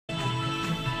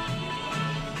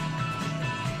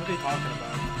they talking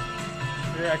about?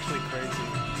 They're actually crazy.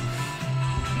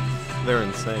 They're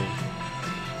insane.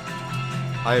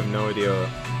 I have no idea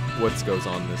what goes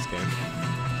on in this game.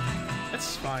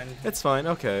 That's fine. It's fine,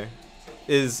 okay.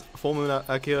 Is Full Moon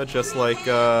Akiha just like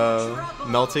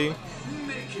Melty?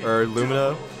 Or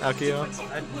Lumina Akiha?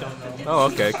 I don't know. Oh,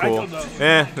 okay, cool. I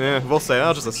don't know. We'll say.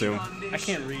 I'll just assume. I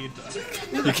can't read.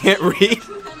 You can't read?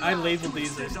 I labeled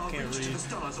these as can't read.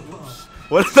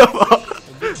 What the fuck?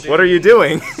 What are you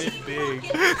doing? They're big.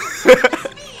 Yeah,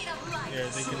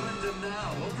 they can.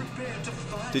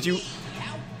 Did you?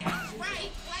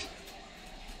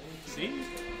 See?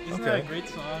 Isn't Okay. that a great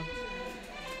song?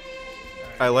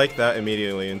 I like that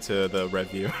immediately into the red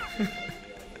view.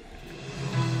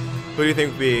 Who do you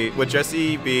think would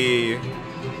Jesse be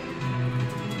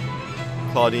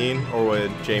Claudine or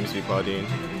would James be Claudine? I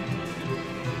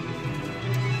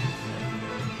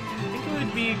think it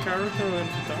would be Karuto and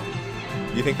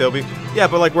Futaba. You think they'll be? Yeah,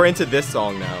 but like we're into this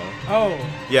song now. Oh.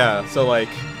 Yeah, so like.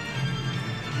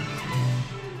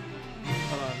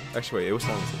 Hold on. Actually, wait, what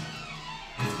song is this?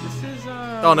 This is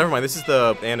Oh, never mind. This is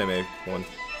the anime one.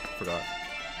 Forgot.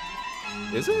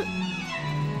 Is it?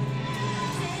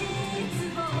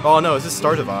 Oh no, this is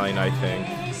Star Divine, I think.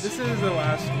 This is the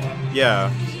last one. Yeah.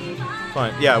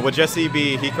 Fine. Yeah, would Jesse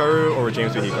be Hikaru or would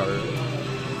James be Hikaru?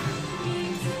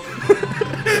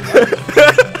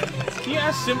 Can you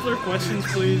ask simpler questions,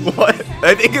 please? What?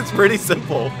 I think it's pretty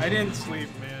simple. I didn't sleep,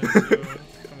 man. So,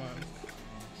 come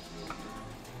on.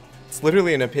 It's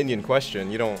literally an opinion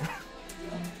question. You don't.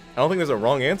 I don't think there's a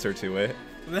wrong answer to it.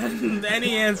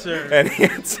 Any answer. Any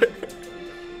answer.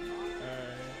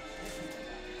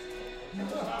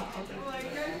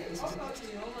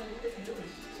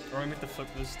 Or I meant to flip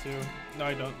this too. No,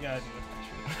 I don't. Yeah, I do.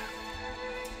 Actually.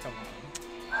 Come on.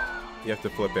 You have to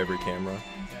flip every camera.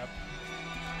 Yep.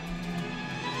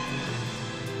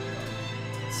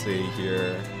 Let's see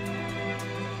here.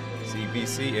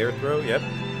 CBC air throw. Yep.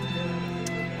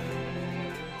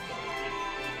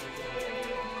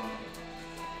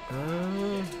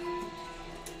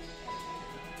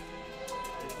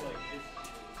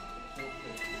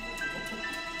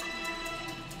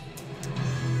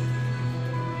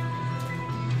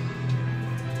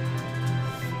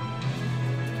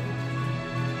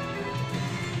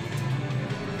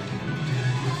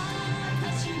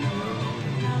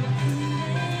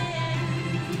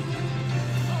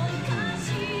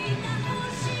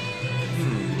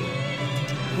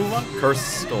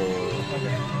 Cursetyl.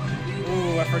 Okay.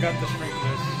 Ooh, I forgot to shrink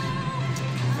this.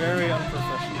 Very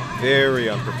unprofessional. Very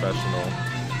unprofessional.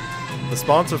 The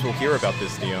sponsors will hear about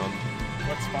this, Dion.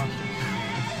 What sponsors?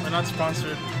 We're not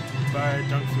sponsored by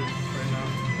junk food right now.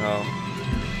 Oh.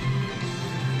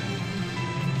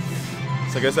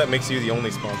 So I guess that makes you the only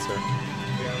sponsor.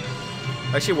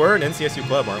 Yeah. Actually, we're an NCSU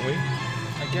club, aren't we?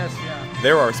 I guess, yeah.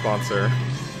 They're our sponsor.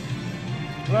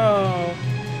 Well,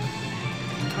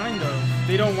 kind of.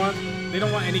 They don't want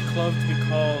any club to be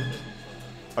called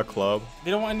A club?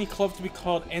 They don't want any club to be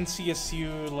called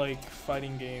NCSU like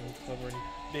fighting game club or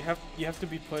anything. You have to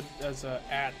be put as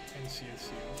at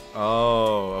NCSU.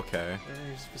 Oh, okay.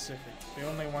 Very specific. They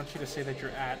only want you to say that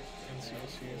you're at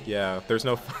NCSU. Yeah, there's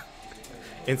no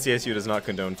NCSU does not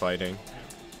condone fighting.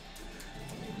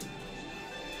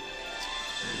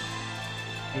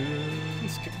 You can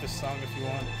skip this song if you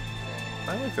want.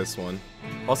 I like this one.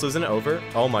 Also, isn't it over?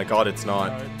 Oh my god, it's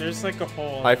not. There's like a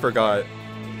whole. I forgot.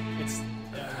 It's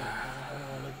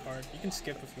another part. You can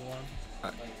skip if you want.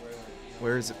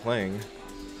 Where is it playing?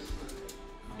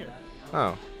 Here.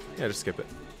 Oh, yeah, just skip it.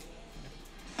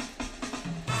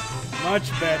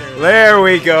 Much better. There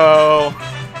we go.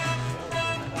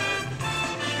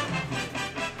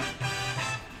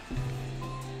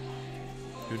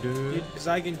 Dude,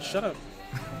 Zygon, shut up.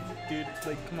 Dude,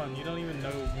 like, come on, you don't even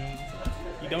know, man.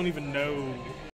 You don't even know.